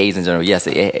gays in general, yes,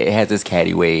 it has its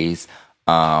catty ways.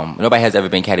 Nobody has ever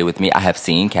been catty with me. I have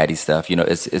seen catty stuff. You know,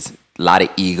 it's a lot of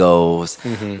egos,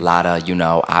 a lot of, you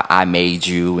know, I made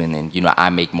you, and then, you know, I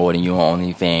make more than you on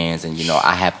OnlyFans, and, you know,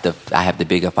 I have the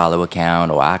bigger follower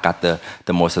count, or I got the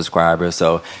more subscribers.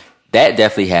 So that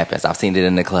definitely happens. I've seen it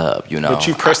in the club, you know. But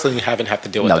you personally haven't had to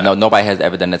deal with that. No, nobody has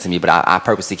ever done that to me, but I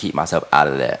purposely keep myself out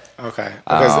of that. Okay.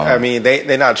 Because, I mean,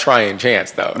 they're not trying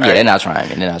Chance, though. Right? Yeah, they're not trying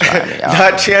me. Not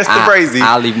Chance the Crazy.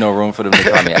 I leave no room for them to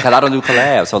try me. Because I don't do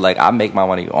collabs. So, like, I make my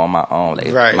money on my own.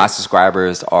 Like, right. My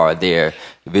subscribers are there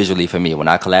visually for me. When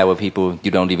I collab with people,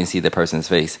 you don't even see the person's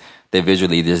face. They're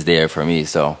visually just there for me.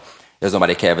 So, there's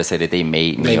nobody can ever say that they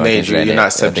made me. They made you. You're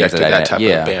not subject to that type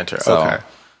of banter. So, okay.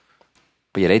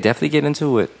 But yeah, they definitely get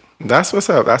into it. That's what's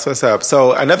up.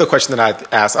 So another question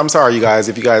that I asked, I'm sorry, you guys,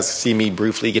 if you guys see me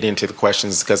briefly get into the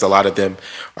questions, because a lot of them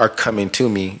are coming to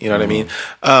me, you know what I mean?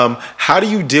 How do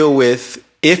you deal with,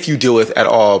 if you deal with at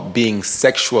all, being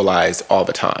sexualized all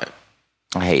the time?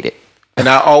 I hate it. And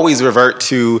I always revert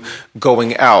to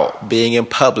going out, being in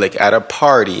public, at a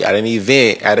party, at an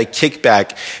event, at a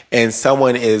kickback, and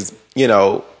someone is,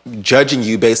 judging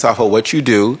you based off of what you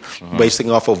do,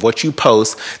 basing off of what you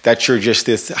post, that you're just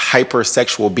this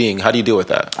hypersexual being. How do you deal with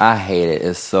that? I hate it.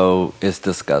 It's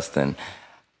disgusting.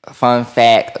 Fun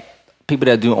fact, people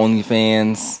that do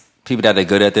OnlyFans, people that are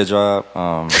good at their job,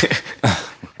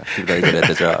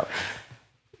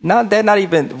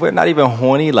 we're not even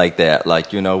horny like that.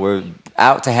 Like, we're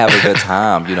out to have a good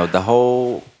time.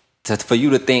 For you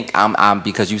to think I'm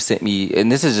because you sent me,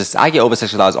 and this is just, I get over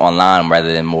sexualized online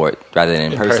rather than in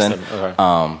person. Okay.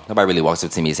 Nobody really walks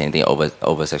up to me and say anything over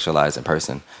sexualized in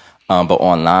person. But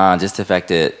online, just the fact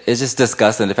that it's just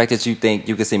disgusting. The fact that you think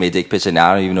you can see me a dick picture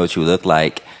now, I don't even know what you look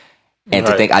like, and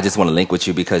to think I just want to link with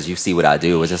you because you see what I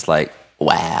do, it's just like,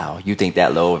 wow, you think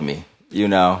that low of me,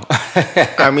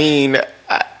 I mean,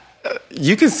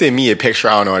 you can send me a picture.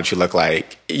 I don't know what you look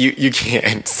like. You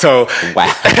can. So,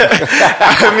 wow.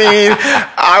 I mean,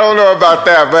 I don't know about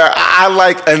that, but I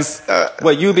like.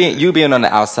 Well, you being on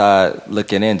the outside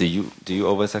looking in, do you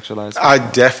over sexualize? I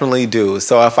definitely do.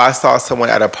 So if I saw someone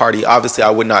at a party, obviously I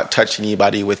would not touch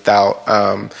anybody without,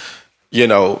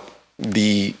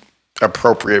 the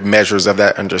appropriate measures of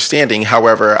that understanding.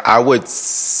 However, I would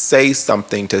say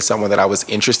something to someone that I was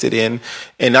interested in,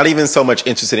 and not even so much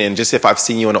interested in, just if I've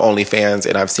seen you on OnlyFans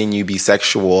and I've seen you be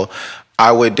sexual,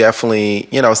 I would definitely,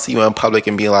 see you in public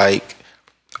and be like,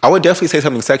 I would definitely say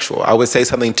something sexual. I would say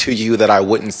something to you that I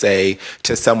wouldn't say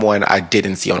to someone I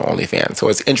didn't see on OnlyFans. So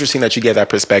it's interesting that you get that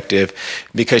perspective,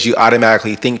 because you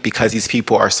automatically think because these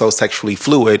people are so sexually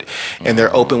fluid and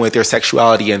they're open with their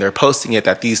sexuality and they're posting it,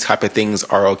 that these type of things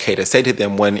are okay to say to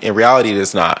them, when in reality it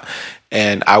is not.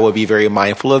 And I would be very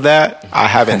mindful of that. I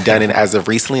haven't done it as of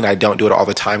recently, and I don't do it all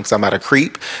the time because I'm not a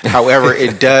creep. However,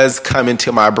 it does come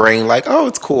into my brain like, oh,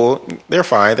 it's cool. They're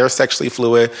fine. They're sexually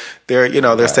fluid.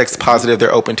 They're sex positive.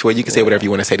 They're open to it. You can say whatever you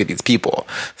want to say to these people.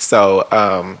 So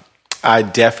I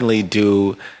definitely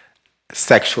do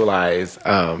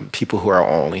sexualize people who are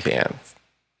on OnlyFans.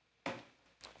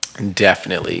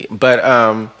 Definitely.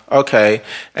 But, okay.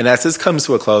 And as this comes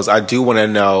to a close, I do want to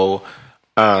know,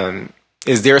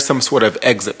 is there some sort of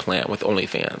exit plan with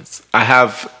OnlyFans?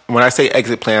 When I say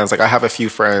exit plans, like I have a few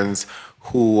friends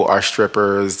who are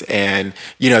strippers and,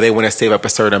 they want to save up a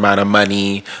certain amount of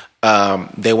money.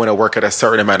 They want to work at a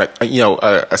certain amount of,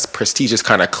 a prestigious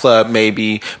kind of club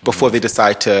maybe before they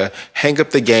decide to hang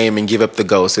up the game and give up the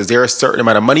ghost. Is there a certain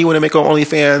amount of money you want to make on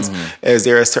OnlyFans? Is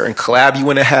there a certain collab you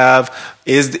want to have?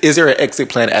 Is there an exit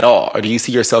plan at all? Or do you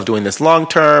see yourself doing this long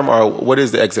term? Or what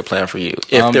is the exit plan for you,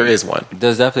 if there is one?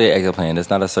 There's definitely an exit plan. There's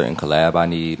not a certain collab I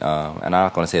need. And I'm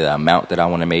not going to say the amount that I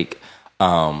want to make.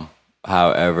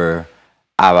 However,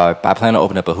 I plan to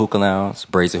open up a hookah lounge,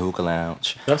 Brazen Hookah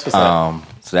Lounge. That's what's up.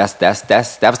 So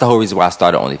that was the whole reason why I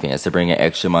started OnlyFans, to bring in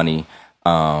extra money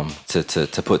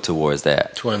to put towards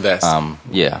that. To invest.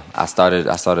 Yeah. I started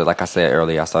like I said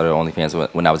earlier, I started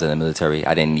OnlyFans when I was in the military.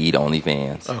 I didn't need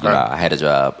OnlyFans. Okay. I had a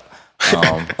job.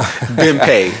 Been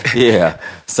paid. Yeah.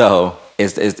 So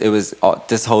it was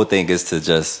this whole thing is to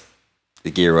just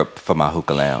gear up for my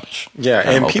hookah lounge. Yeah,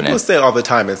 and people say all the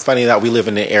time, it's funny that we live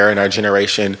in an era in our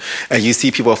generation, and you see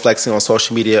people flexing on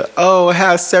social media, oh, it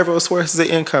has several sources of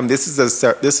income. This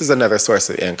is another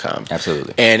source of income.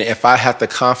 Absolutely. And if I had the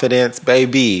confidence,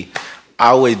 baby,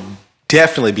 I would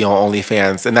definitely be on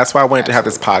OnlyFans. And that's why I wanted to have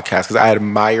this podcast, because I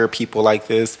admire people like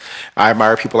this. I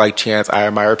admire people like Chance. I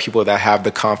admire people that have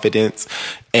the confidence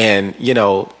and,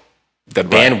 the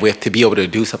bandwidth to be able to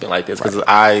do something like this, because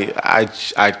I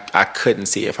couldn't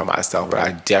see it for myself, but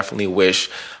I definitely wish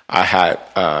I had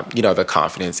the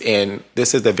confidence. And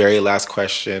this is the very last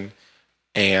question,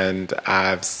 and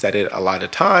I've said it a lot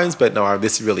of times, but no,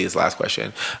 this really is the last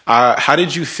question. How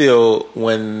did you feel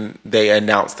when they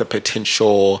announced the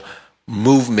potential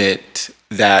movement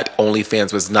that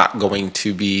OnlyFans was not going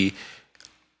to be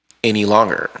any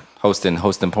longer hosting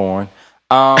porn?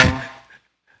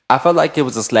 I felt like it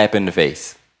was a slap in the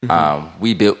face.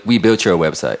 We built your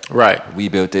website. Right. We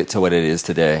built it to what it is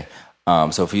today.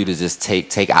 So for you to just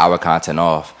take our content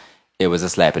off, it was a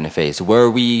slap in the face. Were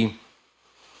we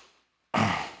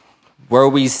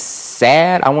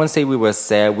sad? I wouldn't say we were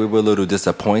sad. We were a little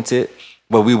disappointed.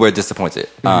 Well, we were disappointed.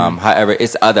 However,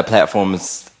 it's other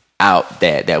platforms out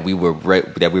that we were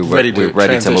ready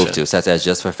to move to, such as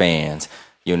Just for Fans.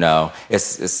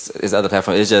 It's other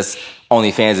platforms. It's just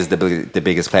OnlyFans is the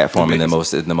biggest platform and the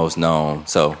most known.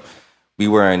 So we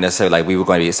weren't necessarily like we were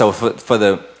going to be. So for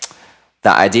the the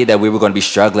idea that we were going to be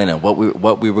struggling and what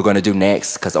we were going to do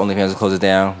next because OnlyFans was closing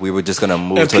down, we were just going to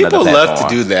move to another platform. People love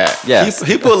to do that. Yes.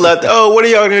 People love, what are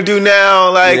y'all going to do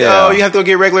now? Like, you have to go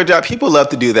get a regular job. People love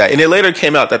to do that. And it later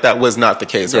came out that was not the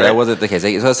case, right? Yeah, that wasn't the case.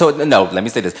 So no, let me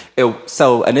say this.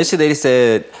 So initially they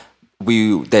said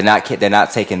they're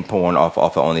not taking porn off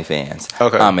of OnlyFans.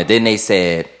 Okay. And then they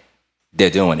said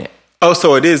they're doing it. Oh,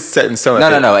 so it is set in stone.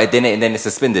 No. And then they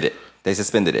suspended it. They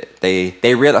suspended it.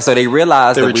 They realized. So they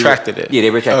realized they retracted it. Yeah, they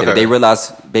retracted it. They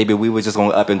realized, baby, we were just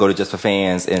going up and go to Just for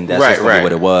Fans, and that's just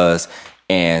what it was.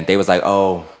 And they was like,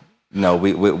 oh no,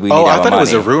 we need our money. Oh, I thought it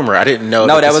was a rumor. I didn't know.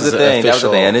 No, that was the thing. That was the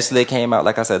thing. Initially, they came out.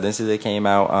 Like I said, initially they came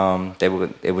out.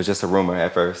 It was just a rumor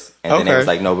at first, and then they was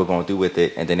like, no, we're going through with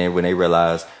it. And then when they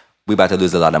realized we about to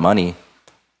lose a lot of money,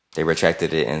 they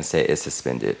retracted it and said it's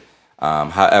suspended.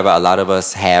 However, a lot of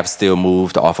us have still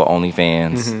moved off of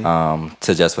OnlyFans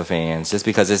to Just for Fans, just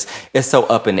because it's so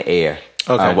up in the air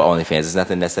with OnlyFans. It's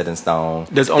nothing that's set in stone.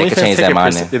 Does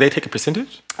OnlyFans did they take a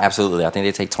percentage? Absolutely. I think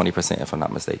they take 20%, if I'm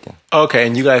not mistaken. Okay,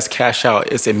 and you guys cash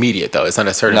out. It's immediate though. It's not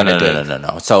a certain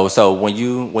No. So when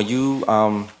you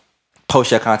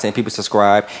post your content, people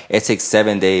subscribe. It takes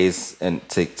 7 days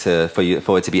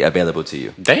for it to be available to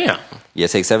you. Damn. Yeah,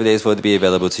 it takes 7 days for it to be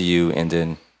available to you, and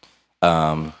then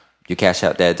you cash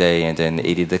out that day, and then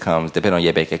it either comes, depending on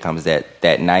your bank, it comes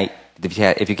that night.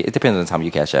 It depends on the time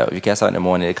you cash out. If you cash out in the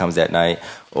morning, it comes that night,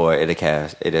 or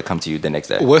it'll come to you the next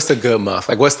day. What's a good month?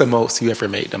 Like, what's the most you ever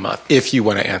made in a month? If you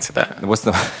want to answer that, what's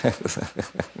the?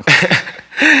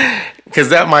 Because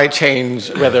that might change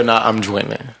whether or not I'm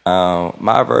joining.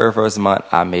 My very first month,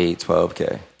 I made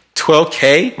 $12K.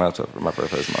 $12K? My very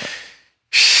first month.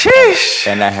 Sheesh.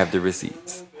 And I have the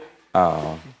receipts.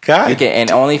 God. And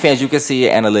OnlyFans, you can see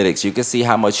your analytics. You can see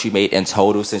how much you made in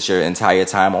total since your entire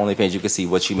time. OnlyFans, you can see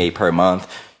what you made per month.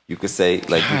 You can say you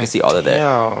can see all of that.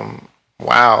 Damn.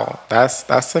 Wow,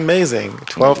 that's amazing.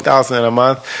 12,000 in a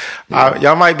month.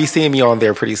 Y'all might be seeing me on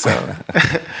there pretty soon.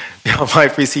 Y'all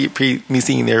might be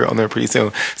seeing me on there pretty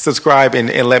soon. Subscribe and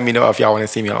let me know if y'all want to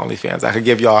see me on OnlyFans. I could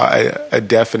give y'all a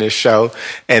definite show,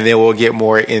 and then we'll get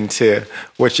more into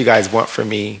what you guys want from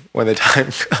me when the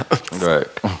time comes. Right.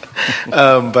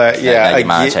 But yeah, now your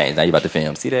mind changed. Now you about to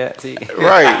film. See that? See?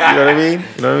 Right. You know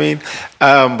what I mean?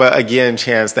 But again,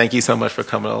 Chance, thank you so much for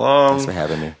coming along. Thanks for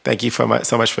having me. Thank you so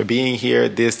much for being here.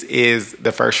 This is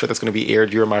the first show that's going to be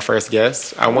aired. You're my first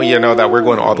guest. I want you to know that we're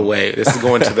going all the way. This is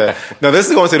going to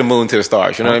the moon, to the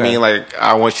stars. You know what I mean? Like,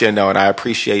 I want you to know, and I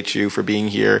appreciate you for being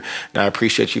here, and I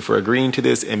appreciate you for agreeing to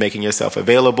this and making yourself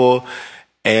available.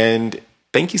 And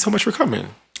thank you so much for coming.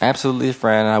 Absolutely,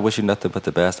 friend. I wish you nothing but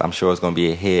the best. I'm sure it's going to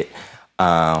be a hit.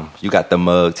 You got the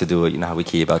mug to do it. You know how we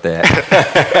key about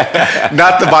that.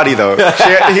 Not the body, though.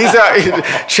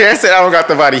 Chance said I don't got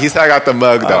the body. He said I got the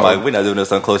mug, though. I'm like, we're not doing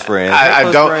this on Close Friends.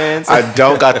 I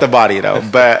don't got the body, though.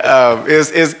 But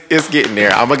it's getting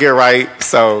there. I'm going to get right.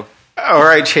 So, all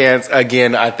right, Chance.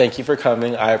 Again, I thank you for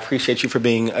coming. I appreciate you for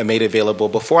being made available.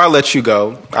 Before I let you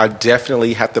go, I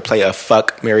definitely have to play a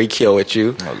fuck, marry, kill with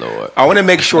you. Oh, Lord. I want to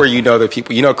make sure you know the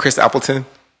people. You know Chris Appleton?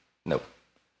 Nope.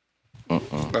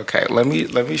 Okay, let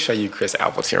me show you Chris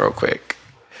Appleton real quick,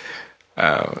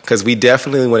 because we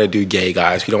definitely want to do gay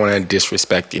guys. We don't want to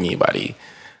disrespect anybody.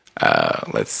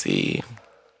 Let's see.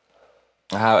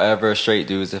 However, straight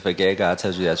dudes, if a gay guy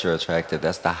tells you that you're attractive,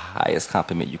 that's the highest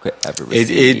compliment you could ever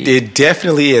receive. It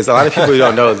definitely is. A lot of people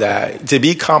don't know that. To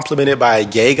be complimented by a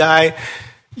gay guy,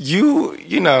 you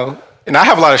know. And I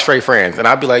have a lot of straight friends, and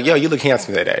I'd be like, "Yo, you look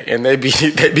handsome today," and they'd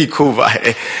be cool by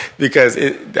it, because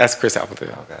that's Chris Appleton.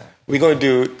 Okay, we're gonna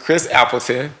do Chris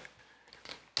Appleton,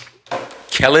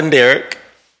 Kellen Derrick,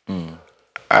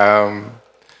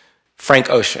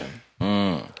 Frank Ocean.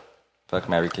 Fuck,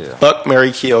 marry, kill. Fuck,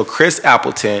 marry, kill. Chris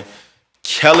Appleton,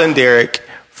 Kellen Derrick,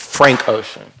 Frank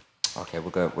Ocean. Okay,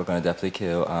 we're gonna definitely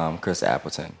kill Chris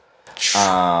Appleton.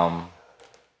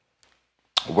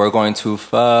 We're going to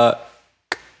fuck.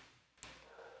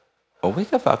 Oh, we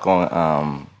can fuck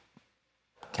on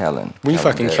Kellen. We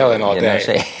fucking Kellen all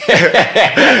day.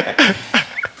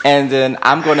 And then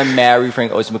I'm gonna marry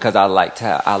Frank Ocean because I like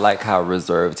how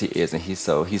reserved he is, and he's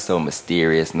so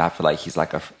mysterious, and I feel like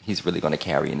he's really gonna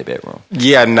carry in the bedroom.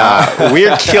 Yeah, nah,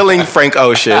 we're killing Frank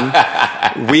Ocean.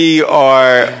 We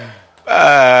are.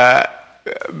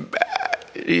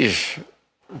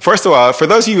 First of all, for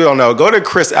those of you who don't know, go to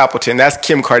Chris Appleton. That's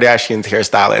Kim Kardashian's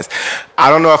hairstylist. I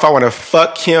don't know if I want to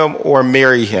fuck him or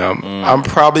marry him. I'm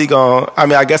probably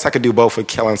I guess I could do both with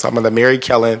Kellen. So I'm going to marry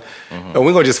Kellen. And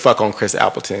we're going to just fuck on Chris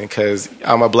Appleton because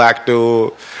I'm a black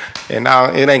dude. And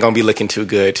it ain't going to be looking too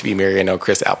good to be marrying no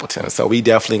Chris Appleton. So we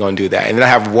definitely going to do that. And then I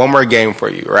have one more game for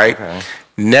you, right? Okay.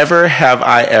 Never have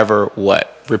I ever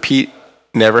what? Repeat.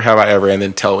 never have I ever, and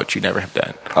then tell what you never have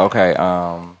done. Okay.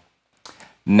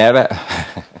 Never,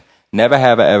 never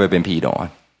have I ever been peed on.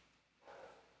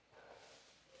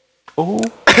 Oh.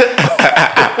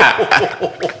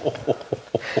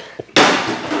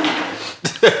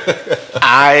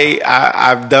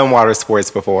 I've done water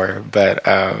sports before, but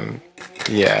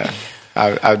yeah.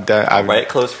 I've done. Right,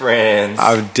 close friends.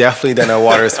 I've definitely done a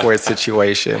water sports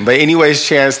situation. But anyways,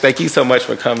 Chance, thank you so much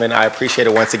for coming. I appreciate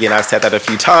it once again. I've said that a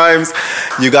few times.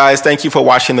 You guys, thank you for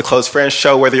watching the Close Friends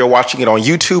Show, whether you're watching it on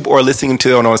YouTube or listening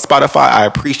to it on Spotify. I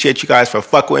appreciate you guys for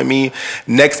fucking with me.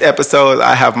 Next episode,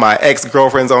 I have my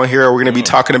ex-girlfriends on here. We're going to be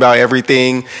talking about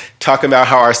everything, talking about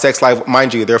how our sex life,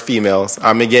 mind you, they're females.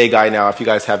 I'm a gay guy now, if you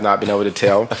guys have not been able to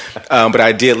tell. But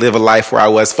I did live a life where I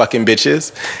was fucking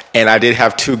bitches. And I did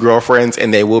have 2 girlfriends,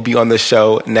 and they will be on the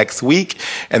show next week.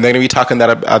 And they're going to be talking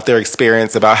about their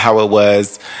experience, about how it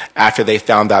was after they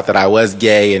found out that I was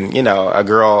gay and, you know,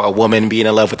 a woman being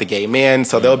in love with a gay man.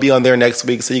 So they'll be on there next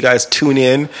week. So you guys tune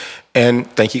in, and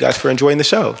thank you guys for enjoying the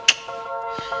show.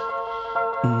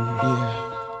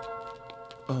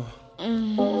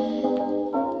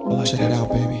 Well, check it out,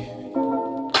 baby.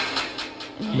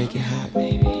 Make it hot,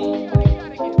 baby.